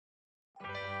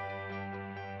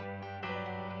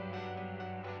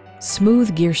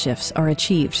Smooth gear shifts are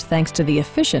achieved thanks to the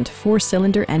efficient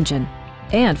 4-cylinder engine.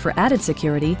 And for added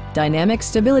security, dynamic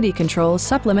stability control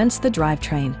supplements the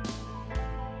drivetrain.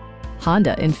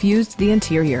 Honda infused the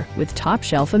interior with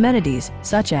top-shelf amenities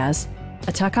such as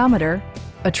a tachometer,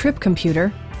 a trip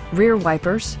computer, rear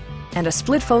wipers, and a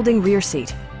split-folding rear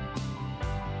seat.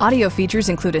 Audio features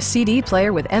include a CD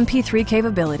player with MP3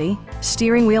 capability,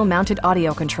 steering wheel-mounted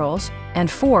audio controls, and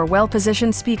 4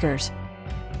 well-positioned speakers.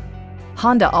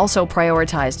 Honda also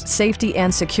prioritized safety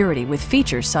and security with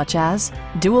features such as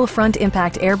dual front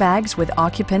impact airbags with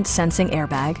occupant sensing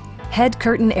airbag, head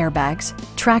curtain airbags,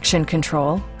 traction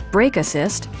control, brake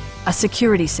assist, a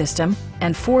security system,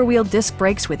 and 4-wheel disc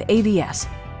brakes with ABS.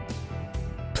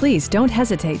 Please don't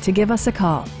hesitate to give us a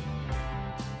call.